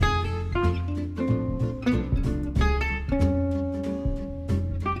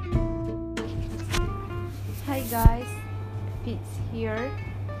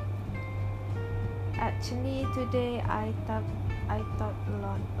Actually, today I thought a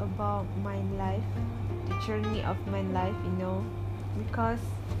lot about my life, the journey of my life, because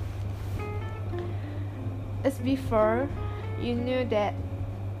as before, you knew that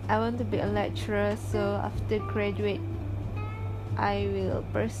I want to be a lecturer. So after graduate, I will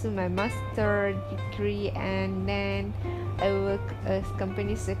pursue my master degree, and then I work as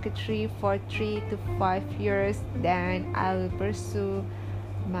company secretary for 3 to 5 years. Then I will pursue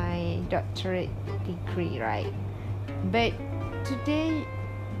my doctorate degree, right? But today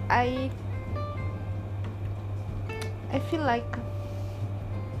I I feel like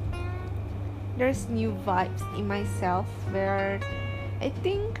there's new vibes in myself where I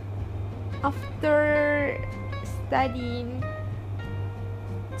think after studying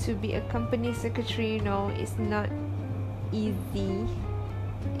to be a company secretary, it's not easy.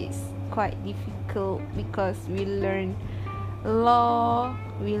 It's quite difficult because we learn law,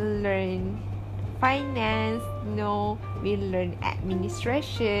 we learn finance, we learn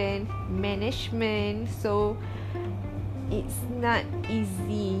administration, management. So it's not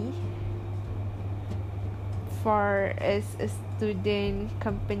easy for as a student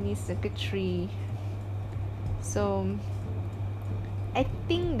company secretary. So I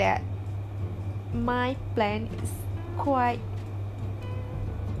think that my plan is quite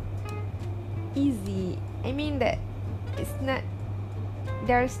easy. I mean that it's not,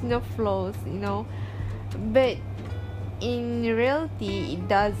 there's no flaws, but in reality it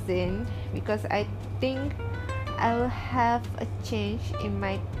doesn't, because I think I will have a change in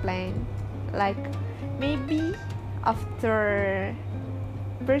my plan, like maybe after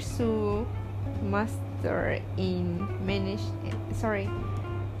pursue master in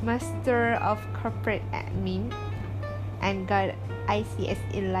master of corporate admin and got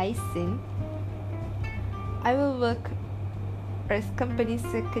ICSA license, I will work as company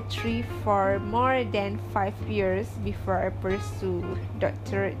secretary for more than 5 years before I pursue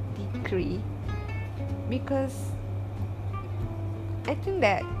doctorate degree, because I think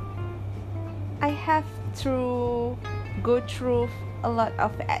that I have to go through a lot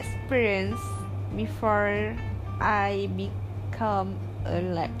of experience before I become a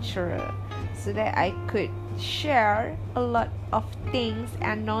lecturer, so that I could share a lot of things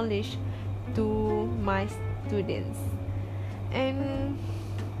and knowledge to my students. And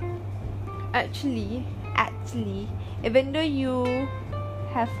actually, even though you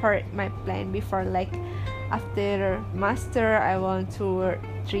have heard my plan before, like after master I want to work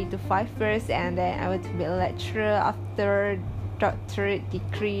 3 to 5 years, and then I want to be a lecturer after doctorate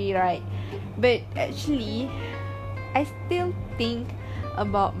degree, right? But actually I still think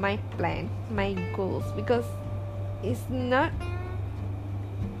about my plan, my goals, because it's not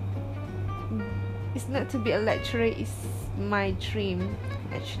to be a lecturer is my dream,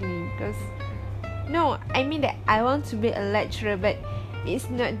 actually. Because no, I mean that I want to be a lecturer, but it's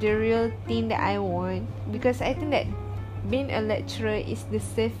not the real thing that I want, because I think that being a lecturer is the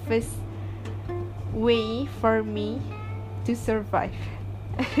safest way for me to survive.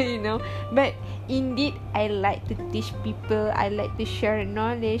 But indeed I like to teach people, I like to share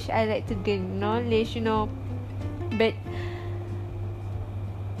knowledge, I like to gain knowledge, but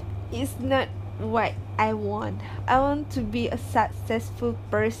it's not what I want. I want to be a successful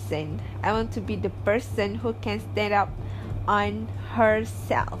person. I want to be the person who can stand up on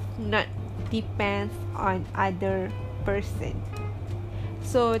herself, not depends on other person.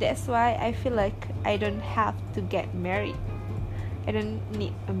 So that's why I feel like I don't have to get married. I don't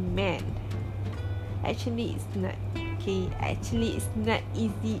need a man. Actually, it's not okay. Actually, it's not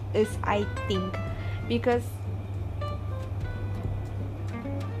easy as I think, because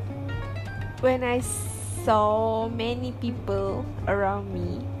when I saw many people around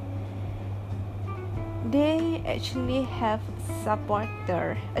me, they actually have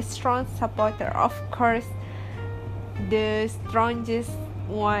a strong supporter. Of course, the strongest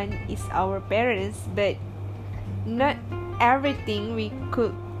one is our parents, but not everything we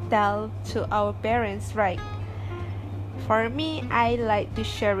could tell to our parents, right? For me, I like to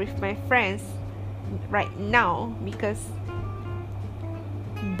share with my friends right now, because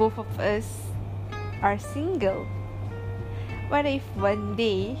both of us are single. What if one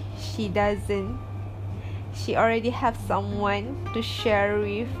day she already have someone to share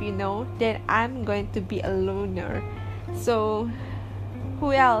with, then I'm going to be a loner. So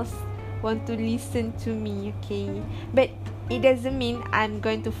who else want to listen to me, okay? But it doesn't mean I'm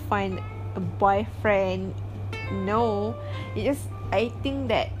going to find a boyfriend. No, I think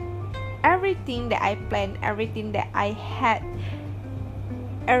that everything that I planned, everything that I had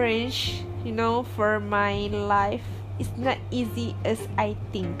arranged, for my life, is not easy as I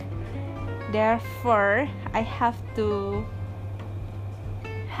think. Therefore, I have to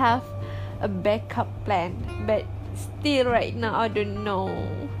have a backup plan, but still right now I don't know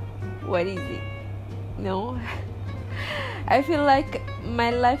what is it. No. I feel like my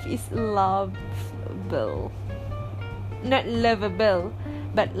life is lovable. Not lovable,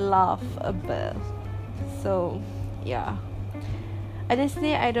 but laughable. So, yeah.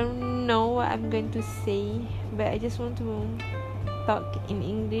 Honestly, I don't know what I'm going to say, but I just want to talk in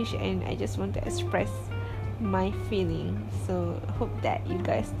English and I just want to express my feeling. So, hope that you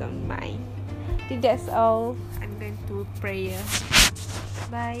guys don't mind. I think that's all. I'm going to prayer.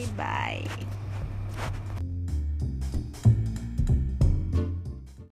 Bye bye.